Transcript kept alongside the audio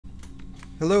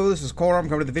Hello, this is Cole. I'm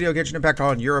coming to the video Genshin Impact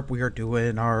on Europe. We are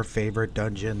doing our favorite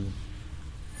dungeon,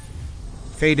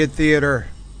 Faded Theater.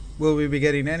 Will we be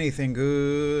getting anything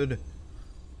good?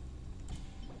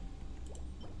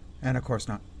 And of course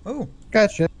not. Oh,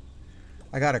 Gotcha.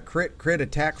 I got a crit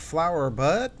attack flower,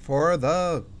 but for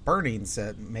the burning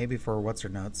set, maybe for what's her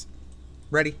nuts.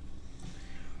 Ready?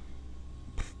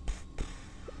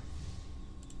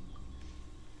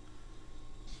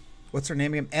 What's her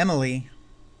name again? Emily.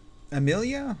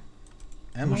 Amelia?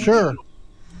 Emily? Sure.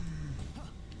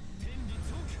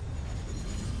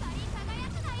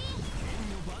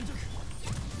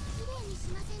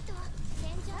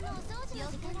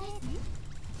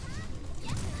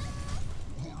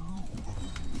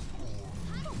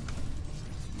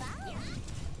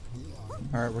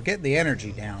 Alright, we're getting the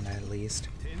energy down at least.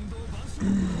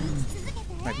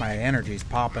 Like my energy's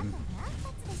popping.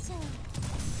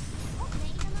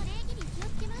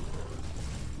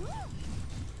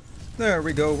 There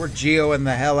we go. We're geoing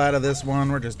the hell out of this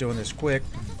one. We're just doing this quick.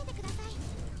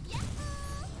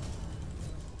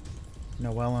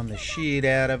 Noelle on the sheet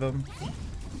out of him.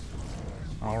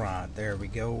 Alright, there we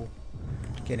go.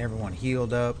 Getting everyone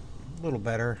healed up. A little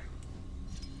better.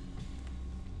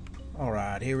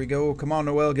 Alright, here we go. Come on,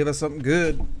 Noelle, give us something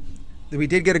good. We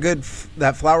did get a good...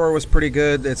 That flower was pretty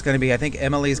good. It's going to be... I think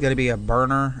Emily's going to be a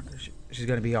burner. She's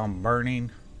going to be on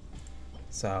burning.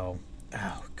 So...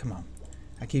 Oh, come on.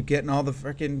 I keep getting all the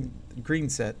freaking green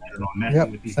set.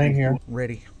 Yep, same here.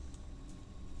 Ready.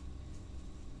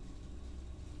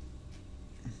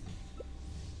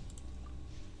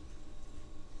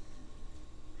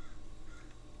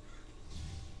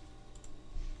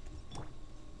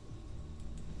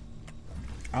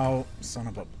 Oh, son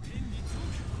of a...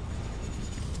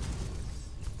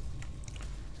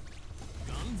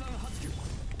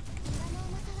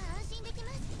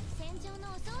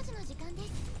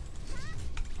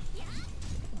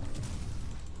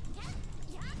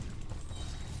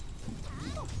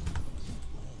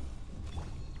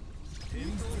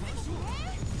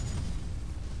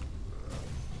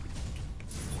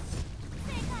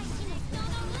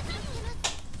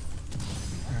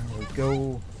 There we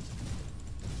go.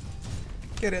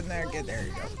 Get in there, there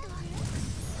you go.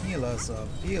 Heal us up,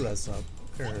 heal us up.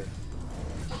 There.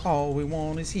 All we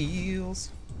want is heals.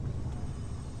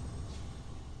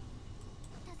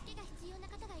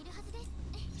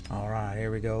 Alright,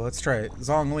 here we go. Let's try it.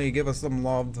 Zhongli, give us some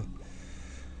love.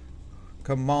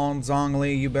 Come on,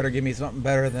 Zhongli, you better give me something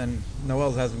better than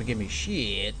Noelle's hasn't been giving me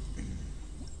shit.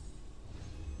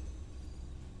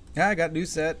 Yeah, I got new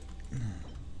set.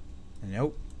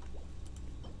 Nope.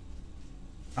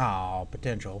 Oh,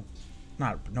 potential.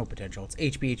 No potential. It's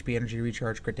HP, energy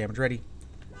recharge, crit damage ready.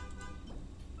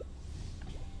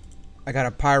 I got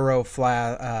a pyro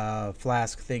flask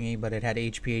thingy, but it had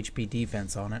HP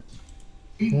defense on it.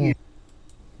 Mm.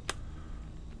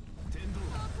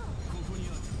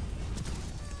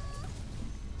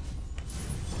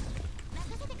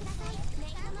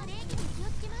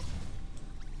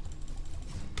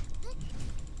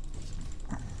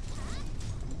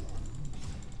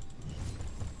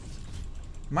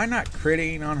 Am I not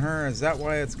critting on her? Is that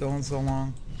why it's going so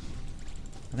long?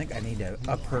 I think I need to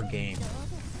up her game.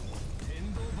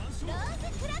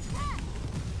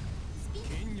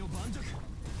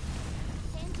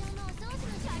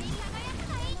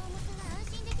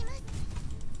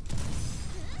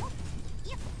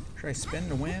 Should I spin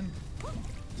to win?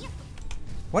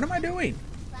 What am I doing?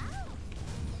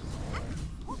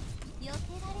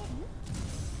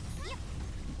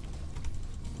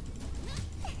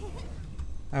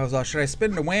 I was all, should I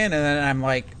spin to win? And then I'm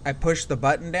like, I pushed the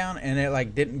button down and it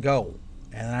like didn't go.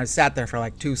 And then I sat there for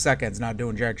like 2 seconds not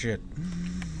doing jack shit.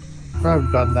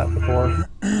 I've done that before.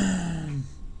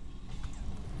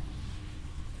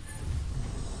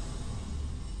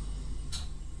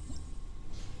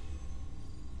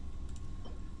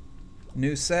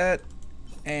 New set.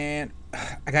 And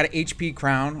I got an HP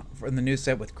crown from the new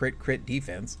set with crit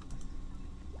defense.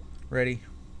 Ready?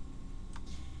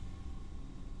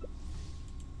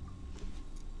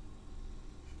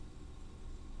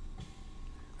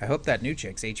 I hope that new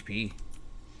chick's HP.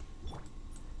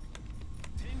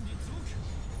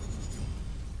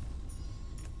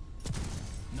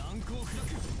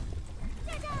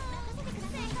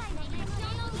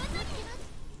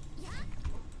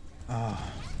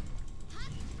 Oh.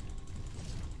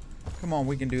 Come on,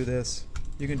 we can do this.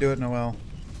 You can do it, Noelle.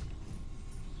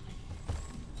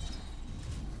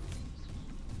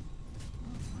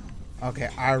 Okay,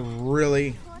 I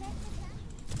really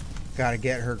gotta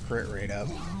get her crit rate up.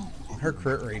 Her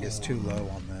crit rate is too low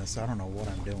on this. I don't know what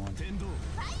I'm doing.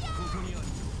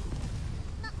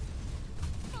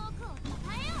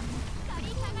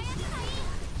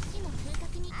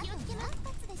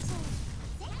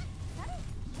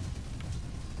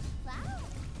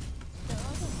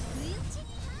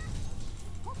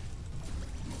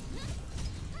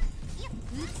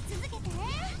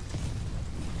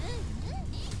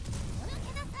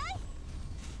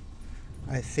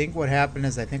 I think what happened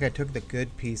is I think I took the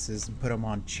good pieces and put them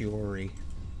on Chiori.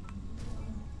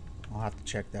 I'll have to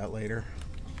check that later.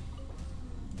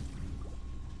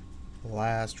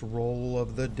 Last roll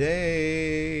of the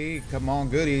day. Come on,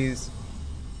 goodies.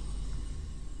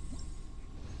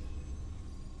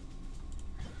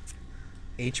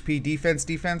 HP, defense,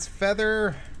 defense,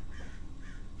 feather.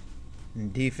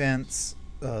 And defense,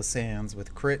 sands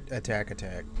with crit, attack,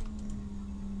 attack.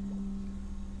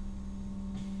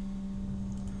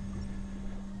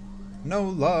 No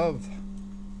love.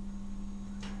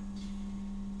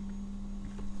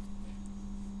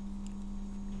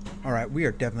 Alright, we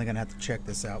are definitely going to have to check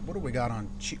this out. What do we got on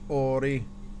Chiori?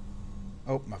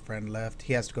 Oh, my friend left.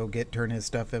 He has to go turn his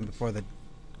stuff in before the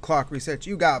clock resets.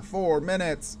 You got 4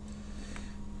 minutes.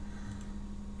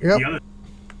 Yep.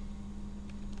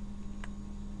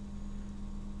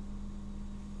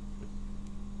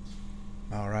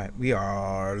 Alright, we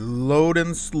are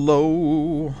loading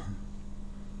slow.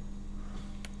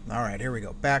 Alright, here we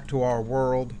go. Back to our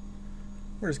world.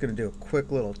 We're just going to do a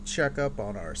quick little checkup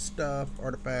on our stuff,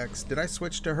 artifacts. Did I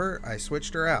switch to her? I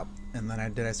switched her out. And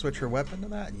then did I switch her weapon to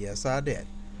that? Yes, I did.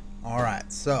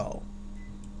 Alright, so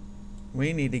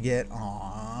we need to get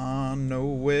on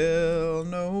Noel.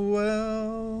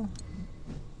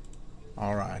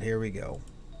 Alright, here we go.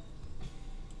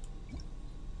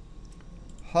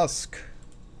 Husk.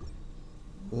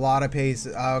 A lot of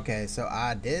paces. Okay, so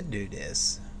I did do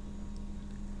this.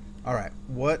 Alright,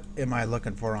 what am I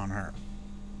looking for on her?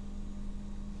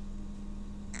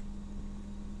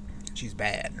 She's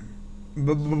bad.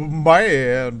 Bad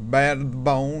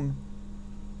bone.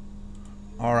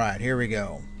 Alright, here we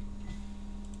go.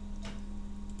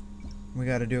 We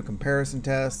got to do a comparison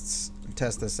tests.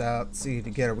 Test this out. See to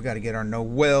get her. We got to get our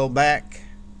Noel back.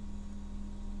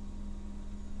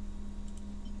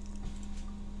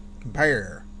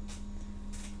 Compare.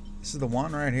 This is the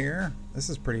one right here. This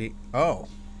is pretty. Oh.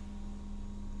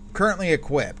 Currently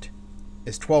equipped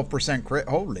is 12% crit.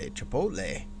 Holy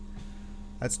chipotle.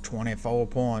 That's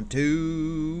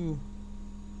 24.2.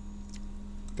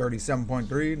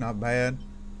 37.3. Not bad.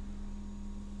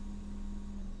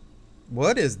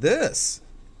 What is this?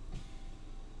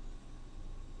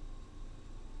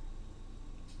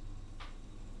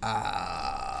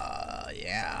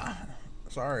 Yeah.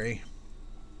 Sorry.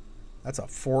 That's a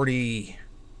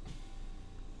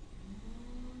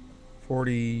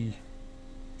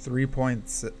 43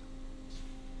 points.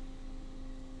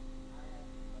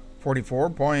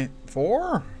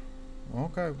 44.4?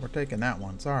 Okay, we're taking that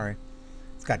one. Sorry.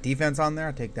 It's got defense on there.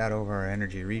 I take that over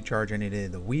energy recharge any day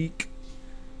of the week.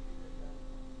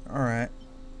 Alright.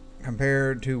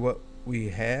 Compared to what we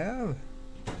have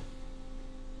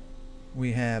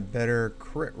better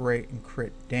crit rate and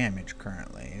crit damage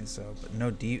currently. So, but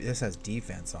no this has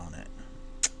defense on it.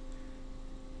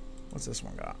 What's this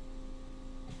one got?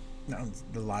 No,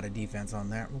 a lot of defense on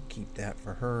that. We'll keep that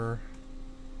for her.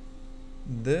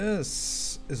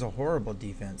 This is a horrible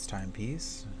defense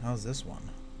timepiece. How's this one?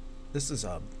 This is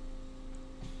a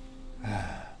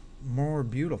more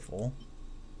beautiful.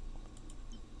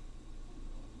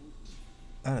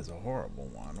 That is a horrible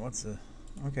one. What's the...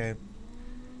 Okay.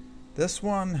 This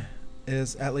one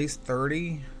is at least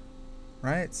 30,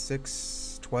 right?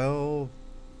 6, 12,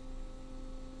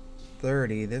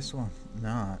 30. This one,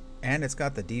 not. And it's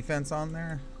got the defense on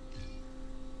there.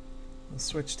 Let's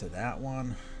switch to that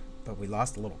one. But we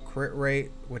lost a little crit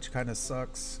rate, which kind of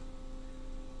sucks.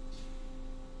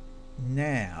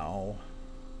 Now,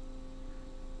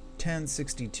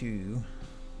 1062.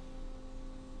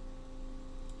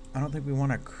 I don't think we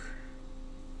want to...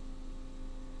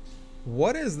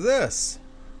 What is this?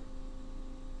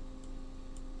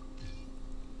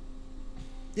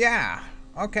 Yeah.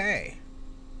 Okay.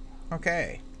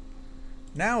 Okay.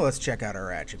 Now let's check out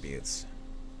her attributes.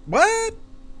 What?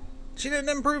 She didn't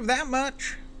improve that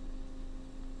much.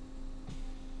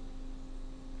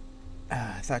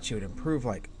 I thought she would improve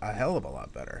like a hell of a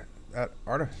lot better. That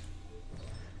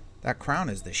crown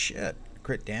is the shit.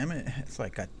 Crit damage. It's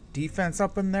like a defense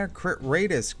up in there. Crit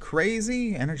rate is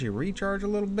crazy. Energy recharge a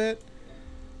little bit.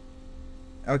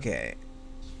 Okay.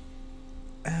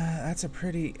 That's a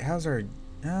pretty... How's our...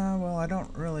 well, I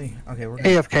don't really... Okay, we're gonna...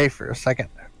 AFK for a second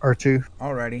or two.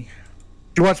 Alrighty.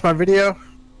 Did you watch my video?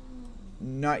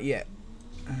 Not yet.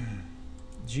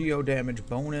 Geo damage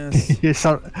bonus.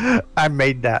 I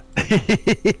made that.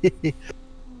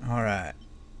 Alright.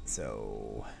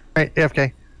 So... Right,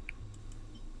 AFK.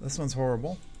 This one's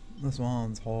horrible. This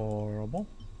one's horrible.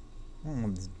 That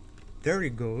one's very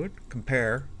good.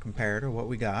 Compare to what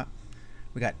we got.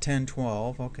 We got 10,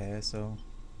 12. Okay, so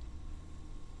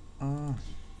okay,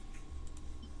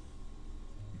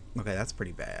 that's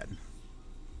pretty bad.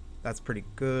 That's pretty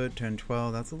good. 10,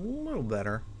 12. That's a little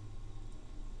better.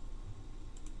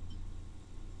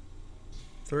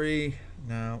 3.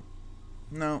 No.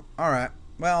 No. All right.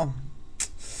 Well,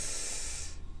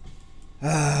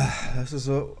 this is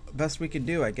the best we could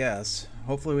do, I guess.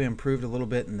 Hopefully we improved a little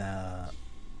bit in the...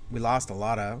 We lost a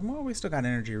lot of... Well, we still got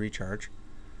energy recharge.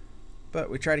 But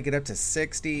we tried to get up to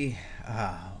 60.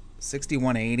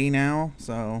 6180 now,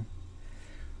 so...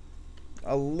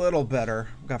 A little better.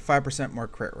 We've got 5% more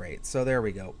crit rate. So there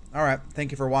we go. Alright,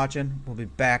 thank you for watching. We'll be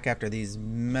back after these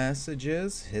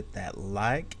messages. Hit that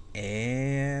like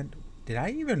and... Did I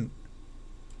even...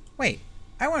 Wait,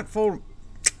 I went full...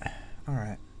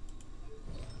 Alright.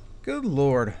 Good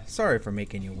lord. Sorry for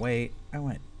making you wait. I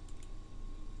went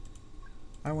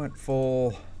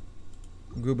full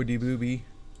goobity booby.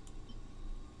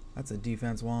 That's a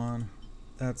defense one.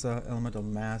 That's a elemental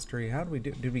mastery. How did we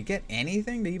do? Did we get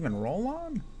anything to even roll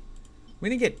on? We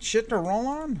didn't get shit to roll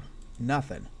on?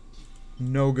 Nothing.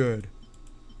 No good.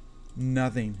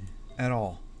 Nothing at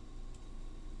all.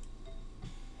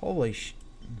 Holy sh...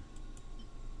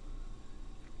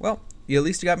 Well, you at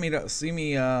least got me to see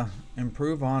me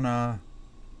improve on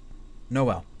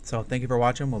Noel. So thank you for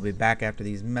watching. We'll be back after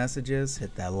these messages.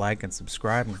 Hit that like and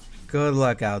subscribe. And good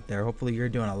luck out there. Hopefully you're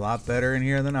doing a lot better in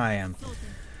here than I am.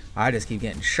 I just keep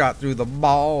getting shot through the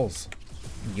balls.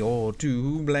 You're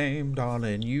to blame,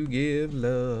 darling. You give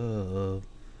love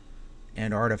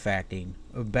and artifacting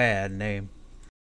a bad name.